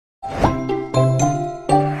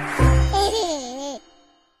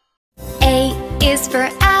for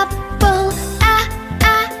apple,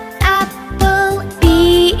 apple.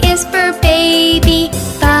 B is for baby,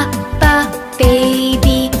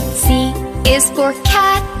 baby. C is for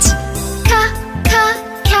cat,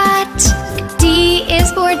 cat. D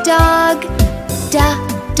is for dog,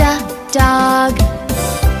 dog.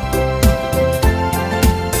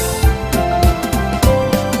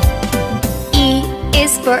 E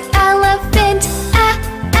is for elephant,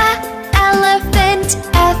 elephant.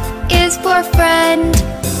 F is for friend,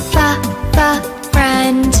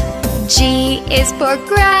 friend. G is for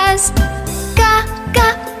grass,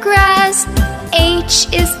 grass. H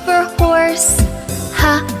is for horse,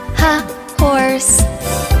 horse.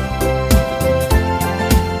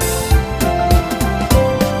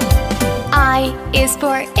 I is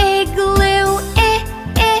for igloo,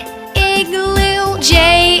 igloo.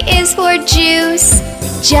 J is for juice,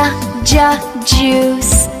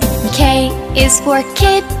 juice. K is for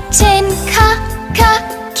kitten,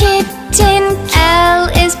 kitten. L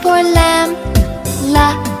is for lamp,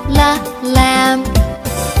 lamp.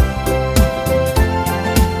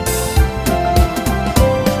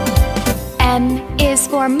 M is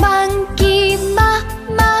for monkey,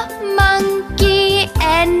 monkey.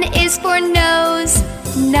 N is for nose,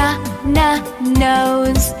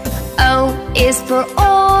 nose. O is for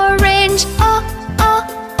orange,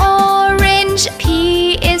 orange.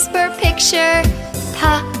 P is for picture,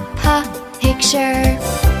 picture.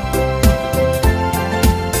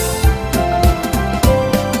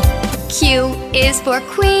 Q is for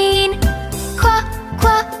queen,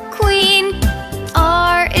 queen.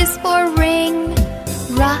 R is for ring,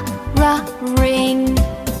 ring.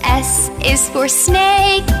 S is for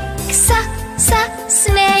snake,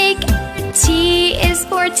 snake. T is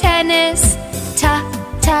for tennis,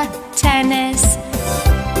 tennis.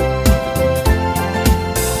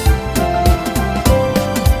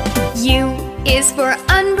 U is for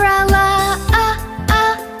umbrella,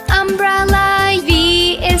 umbrella. V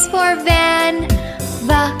is for van,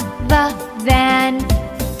 van.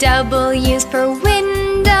 W is for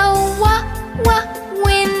window,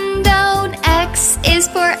 window. X is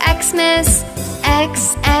for Xmas,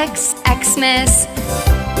 Xmas.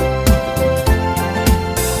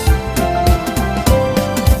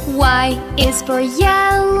 Y is for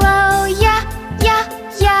yellow,